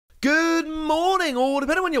Good morning, or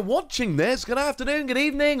depending on when you're watching this, good afternoon, good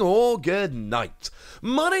evening, or good night.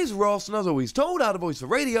 My name's Ross, and as always told, out of voice for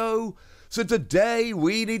radio. So today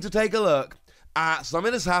we need to take a look at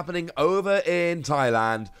something that's happening over in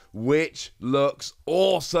Thailand, which looks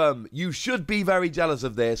awesome. You should be very jealous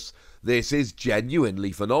of this. This is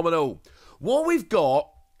genuinely phenomenal. What we've got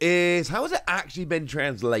is, how has it actually been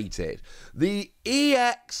translated? The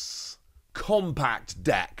EX Compact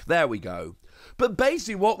Deck. There we go. But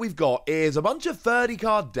basically what we've got is a bunch of 30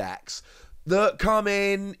 card decks that come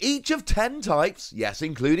in each of 10 types. Yes,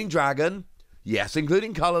 including Dragon. Yes,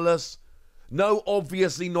 including Colorless. No,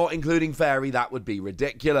 obviously not including Fairy. That would be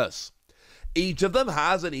ridiculous. Each of them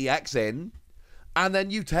has an EX in. And then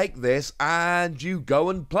you take this and you go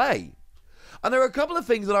and play. And there are a couple of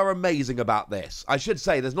things that are amazing about this. I should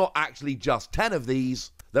say there's not actually just 10 of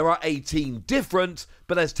these. There are 18 different,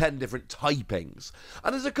 but there's 10 different typings.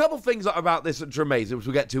 And there's a couple of things about this which are amazing, which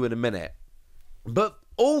we'll get to in a minute. But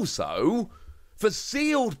also, for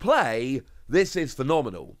sealed play, this is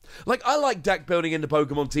phenomenal. Like, I like deck building in the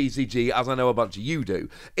Pokemon TCG, as I know a bunch of you do.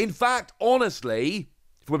 In fact, honestly,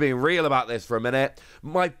 if we're being real about this for a minute,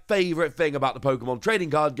 my favourite thing about the Pokemon trading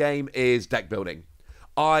card game is deck building.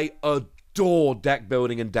 I adore deck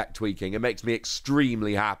building and deck tweaking. It makes me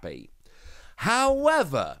extremely happy.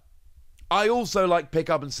 However, I also like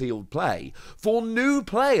pick up and sealed play. For new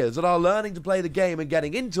players that are learning to play the game and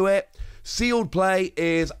getting into it, sealed play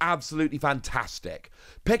is absolutely fantastic.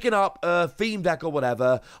 Picking up a theme deck or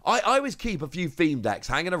whatever, I always keep a few theme decks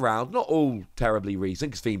hanging around, not all terribly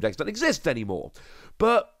recent because theme decks don't exist anymore,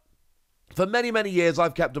 but for many, many years,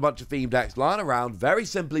 I've kept a bunch of theme decks lying around very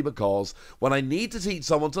simply because when I need to teach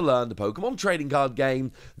someone to learn the Pokemon trading card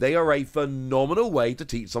game, they are a phenomenal way to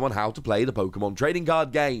teach someone how to play the Pokemon trading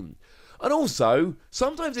card game. And also,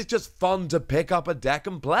 sometimes it's just fun to pick up a deck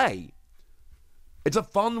and play. It's a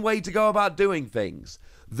fun way to go about doing things.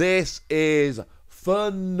 This is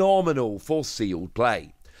phenomenal for sealed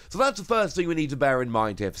play. So that's the first thing we need to bear in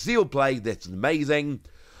mind here. For sealed play, this is amazing.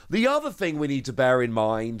 The other thing we need to bear in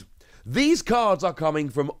mind, these cards are coming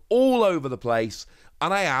from all over the place,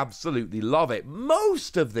 and I absolutely love it.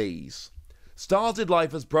 Most of these started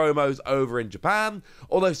life as promos over in Japan,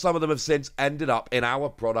 although some of them have since ended up in our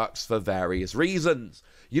products for various reasons.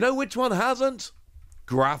 You know which one hasn't?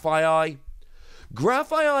 Graphii.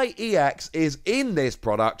 Graphii EX is in this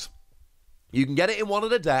product. You can get it in one of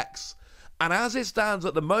the decks, and as it stands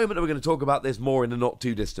at the moment, and we're going to talk about this more in the not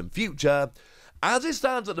too distant future, as it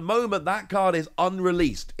stands at the moment, that card is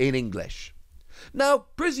unreleased in English. Now,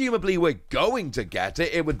 presumably we're going to get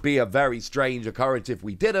it. It would be a very strange occurrence if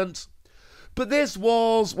we didn't. But this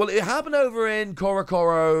was, well, it happened over in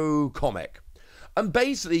Korokoro Comic. And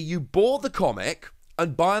basically, you bought the comic,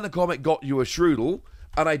 and buying the comic got you a Shroodle.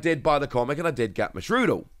 And I did buy the comic, and I did get my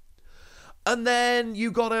Shroodle. And then you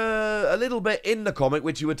got a little bit in the comic,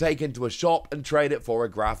 which you would take into a shop and trade it for a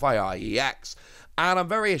Graphii EX. And I'm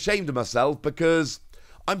very ashamed of myself because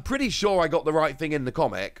I'm pretty sure I got the right thing in the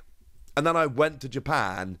comic. And then I went to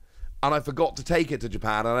Japan and I forgot to take it to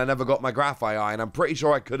Japan and I never got my Graphii. And I'm pretty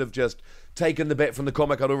sure I could have just taken the bit from the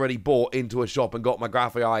comic I'd already bought into a shop and got my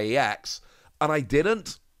Graphii EX. And I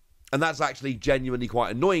didn't. And that's actually genuinely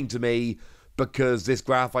quite annoying to me because this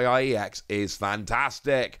Graphii EX is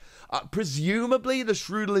fantastic. Presumably the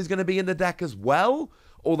Shroodle is going to be in the deck as well,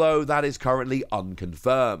 although that is currently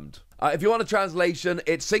unconfirmed. If you want a translation,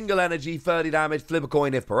 it's single energy, 30 damage, flip a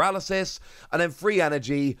coin if paralysis, and then free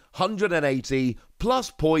energy, 180, plus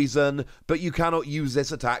poison, but you cannot use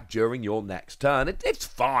this attack during your next turn. It's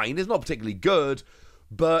fine, it's not particularly good,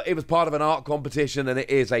 but it was part of an art competition, and it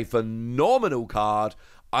is a phenomenal card.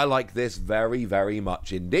 I like this very, very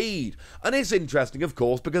much indeed. And it's interesting, of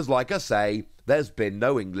course, because like I say, there's been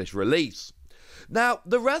no English release. Now,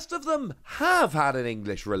 the rest of them have had an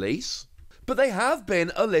English release, but they have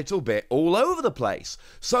been a little bit all over the place.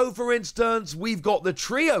 So, for instance, we've got the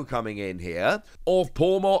trio coming in here of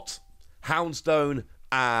Pawmot, Houndstone,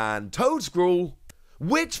 and Toadscruel,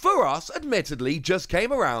 which for us, admittedly, just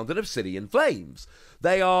came around in Obsidian Flames.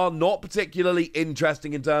 They are not particularly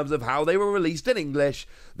interesting in terms of how they were released in English.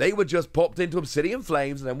 They were just popped into Obsidian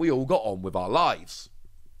Flames and then we all got on with our lives.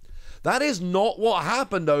 That is not what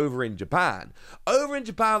happened over in Japan. Over in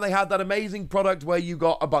Japan, they had that amazing product where you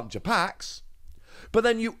got a bunch of packs, but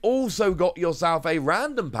then you also got yourself a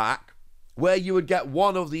random pack where you would get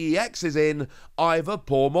one of the EXs in either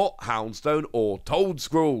Pawmot, Houndstone, or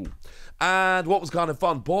Toadscruel. And what was kind of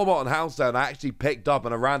fun, Pawmot and Houndstone I actually picked up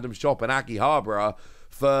in a random shop in Akihabara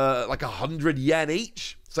for like 100 yen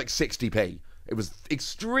each. It's like 60p. It was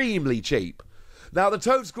extremely cheap. Now, the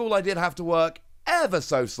Toadscruel I did have to work ever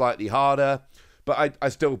so slightly harder but I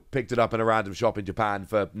still picked it up in a random shop in Japan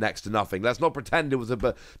for next to nothing. Let's not pretend it was a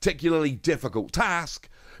particularly difficult task,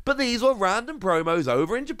 but these were random promos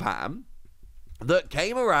over in Japan that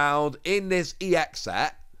came around in this EX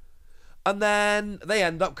set, and then they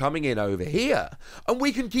end up coming in over here. And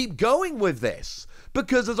we can keep going with this,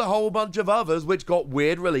 because there's a whole bunch of others which got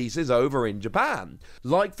weird releases over in Japan.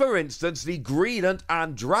 Like, for instance, the Greedent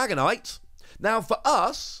and Dragonite. Now, for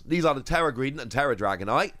us, these are the Terra Greedent and Terra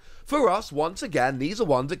Dragonite. For us, once again, these are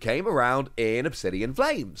ones that came around in Obsidian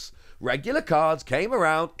Flames. Regular cards came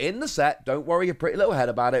around in the set. Don't worry your pretty little head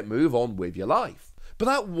about it. Move on with your life. But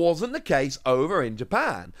that wasn't the case over in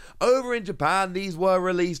Japan. Over in Japan, these were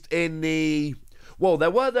released in the... Well, there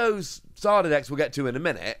were those starter decks we'll get to in a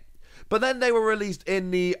minute. But then they were released in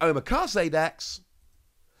the Omakase decks.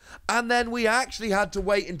 And then we actually had to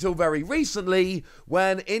wait until very recently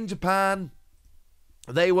when in Japan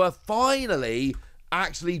they were finally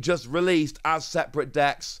actually just released as separate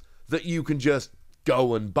decks that you can just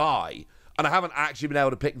go and buy. And I haven't actually been able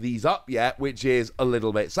to pick these up yet, which is a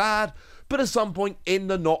little bit sad. But at some point in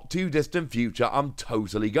the not too distant future, I'm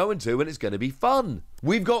totally going to, and it's going to be fun.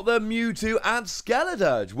 We've got the Mewtwo and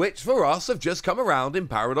Skeledirge, which for us have just come around in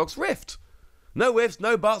Paradox Rift. No ifs,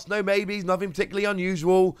 no buts, no maybes, nothing particularly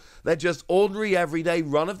unusual. They're just ordinary, everyday,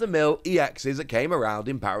 run-of-the-mill EXs that came around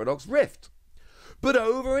in Paradox Rift. But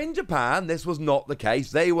over in Japan, this was not the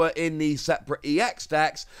case. They were in the separate EX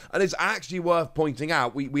decks, and it's actually worth pointing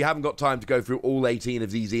out, we haven't got time to go through all 18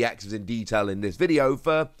 of these EXs in detail in this video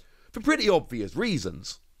for pretty obvious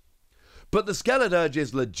reasons. But the Skeledirge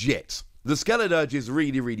is legit. The Skeledirge is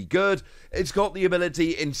really, really good. It's got the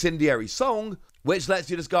ability Incendiary Song, which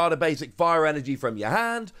lets you discard a basic fire energy from your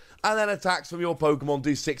hand, and then attacks from your Pokemon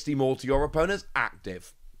do 60 more to your opponent's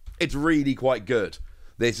active. It's really quite good.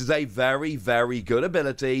 This is a very, very good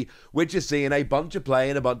ability, which is seeing a bunch of play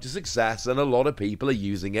and a bunch of success, and a lot of people are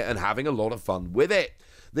using it and having a lot of fun with it.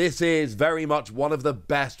 This is very much one of the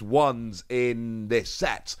best ones in this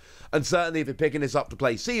set. And certainly if you're picking this up to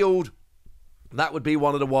play sealed, that would be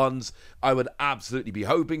one of the ones I would absolutely be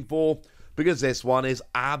hoping for, because this one is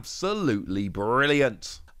absolutely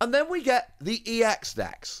brilliant. And then we get the EX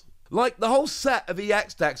decks. Like the whole set of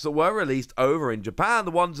EX decks that were released over in Japan,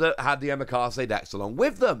 the ones that had the Omakase decks along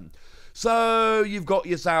with them. So you've got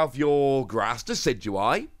yourself your Grass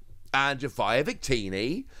Decidueye, and your Fire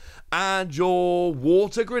Victini, and your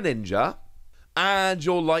Water Greninja, and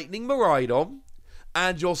your Lightning Miraidon,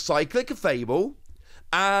 and your Cyclic Fable,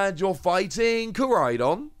 and your Fighting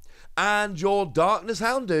Koraidon, and your Darkness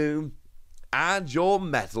Houndoom, and your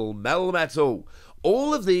Melmetal.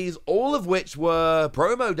 All of these, all of which were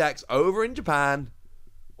promo decks over in Japan,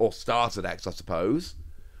 or starter decks, I suppose,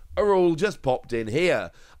 are all just popped in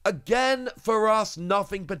here. Again, for us,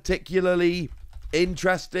 nothing particularly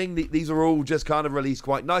interesting. These are all just kind of released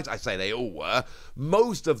quite nice. I say they all were.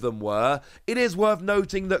 Most of them were. It is worth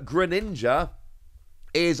noting that Greninja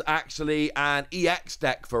is actually an EX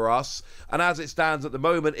deck for us, and as it stands at the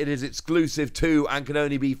moment, it is exclusive to and can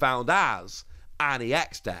only be found as an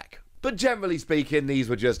EX deck. But generally speaking, these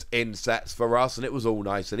were just in sets for us, and it was all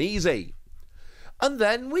nice and easy. And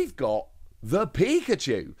then we've got the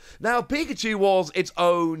Pikachu. Now, Pikachu was its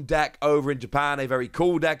own deck over in Japan, a very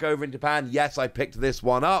cool deck over in Japan. Yes, I picked this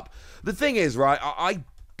one up. The thing is, right, I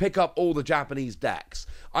pick up all the Japanese decks.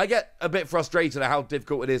 I get a bit frustrated at how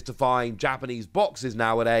difficult it is to find Japanese boxes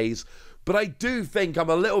nowadays, but I do think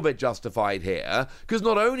I'm a little bit justified here, because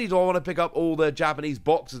not only do I want to pick up all the Japanese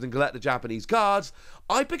boxes and collect the Japanese cards,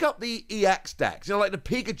 I pick up the EX decks, you know, like the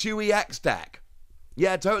Pikachu EX deck.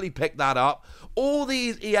 Yeah, totally picked that up. All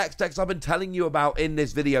these EX decks I've been telling you about in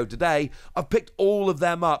this video today, I've picked all of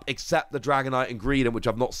them up except the Dragonite and Greedent, which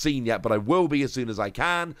I've not seen yet, but I will be as soon as I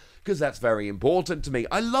can, because that's very important to me.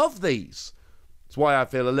 I love these. That's why I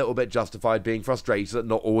feel a little bit justified being frustrated at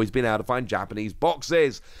not always being able to find Japanese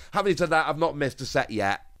boxes. Having said that, I've not missed a set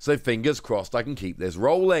yet, so fingers crossed I can keep this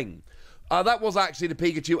rolling. That was actually the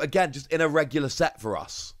Pikachu, again, just in a regular set for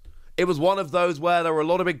us. It was one of those where there were a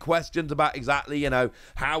lot of big questions about exactly, you know,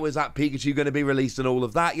 how is that Pikachu going to be released and all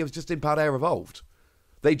of that. It was just in Paldea Evolved.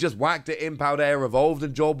 They just whacked it in Paldea Evolved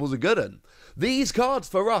and job was a good one. These cards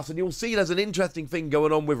for us, and you'll see there's an interesting thing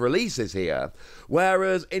going on with releases here,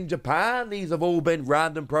 whereas in Japan, these have all been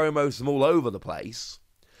random promos from all over the place.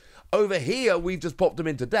 Over here, we've just popped them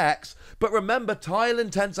into decks, but remember,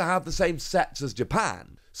 Thailand tends to have the same sets as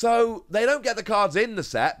Japan. So they don't get the cards in the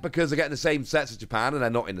set because they're getting the same sets as Japan and they're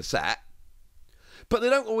not in the set. But they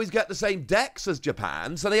don't always get the same decks as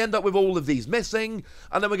Japan, so they end up with all of these missing,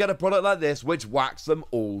 and then we get a product like this which whacks them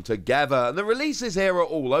all together. And the releases here are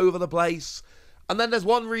all over the place. And then there's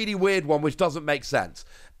one really weird one which doesn't make sense.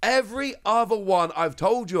 Every other one I've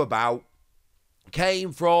told you about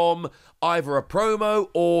came from either a promo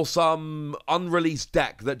or some unreleased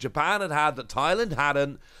deck that Japan had that Thailand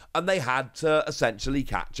hadn't, and they had to essentially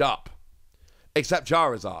catch up. Except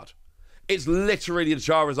Charizard. It's literally the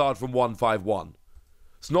Charizard from 151.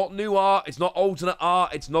 It's not new art, it's not alternate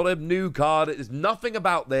art, it's not a new card, it is nothing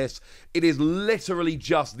about this. It is literally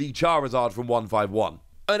just the Charizard from 151.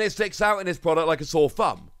 And it sticks out in this product like a sore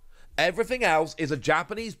thumb. Everything else is a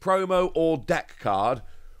Japanese promo or deck card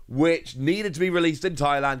which needed to be released in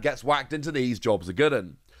Thailand, gets whacked into these, jobs are good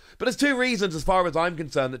 'un. But there's two reasons as far as I'm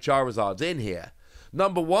concerned that Charizard's in here.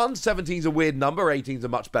 Number one, 17's a weird number, 18's a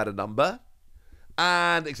much better number.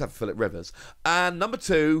 And, except for Philip Rivers. And number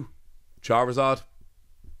two, Charizard.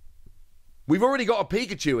 We've already got a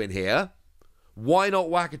Pikachu in here. Why not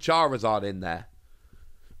whack a Charizard in there?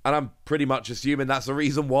 And I'm pretty much assuming that's the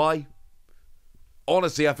reason why.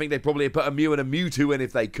 Honestly, I think they probably put a Mew and a Mewtwo in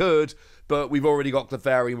if they could, but we've already got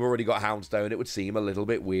Clefairy, we've already got Houndstone. It would seem a little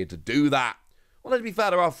bit weird to do that. Well, let's be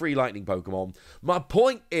fair, there are free Lightning Pokemon. My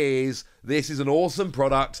point is, this is an awesome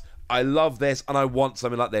product. I love this, and I want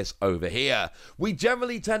something like this over here. We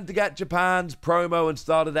generally tend to get Japan's promo and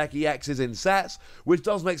starter deck EXs in sets, which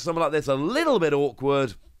does make something like this a little bit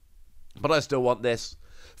awkward, but I still want this.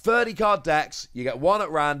 30 card decks, you get one at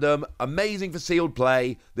random, amazing for sealed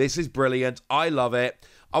play. This is brilliant, I love it.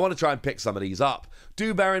 I want to try and pick some of these up.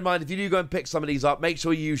 Do bear in mind, if you do go and pick some of these up, make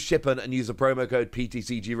sure you use shipping and use the promo code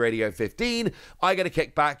PTCGRadio15. I get a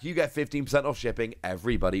kickback, you get 15% off shipping,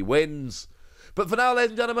 everybody wins. But for now,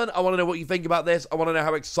 ladies and gentlemen, I want to know what you think about this. I want to know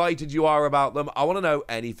how excited you are about them. I want to know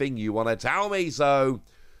anything you want to tell me. So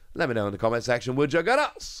let me know in the comment section, would you? Go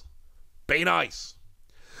nuts. Be nice.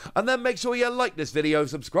 And then make sure you like this video,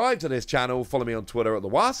 subscribe to this channel, follow me on Twitter at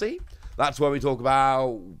TheWasi. That's where we talk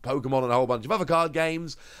about Pokemon and a whole bunch of other card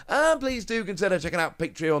games. And please do consider checking out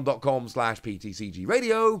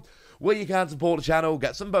patreon.com/PTCGradio, where you can support the channel,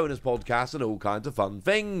 get some bonus podcasts and all kinds of fun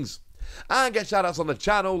things. And get shoutouts on the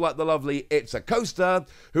channel like the lovely It's a Coaster,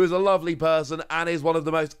 who is a lovely person and is one of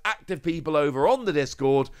the most active people over on the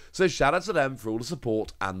Discord, so shout out to them for all the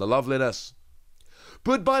support and the loveliness.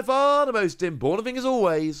 But by far the most important thing as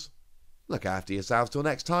always, look after yourselves till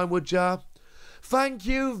next time, would ya? Thank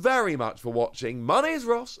you very much for watching. My name's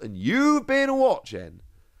Ross and you've been watching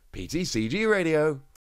PTCG Radio.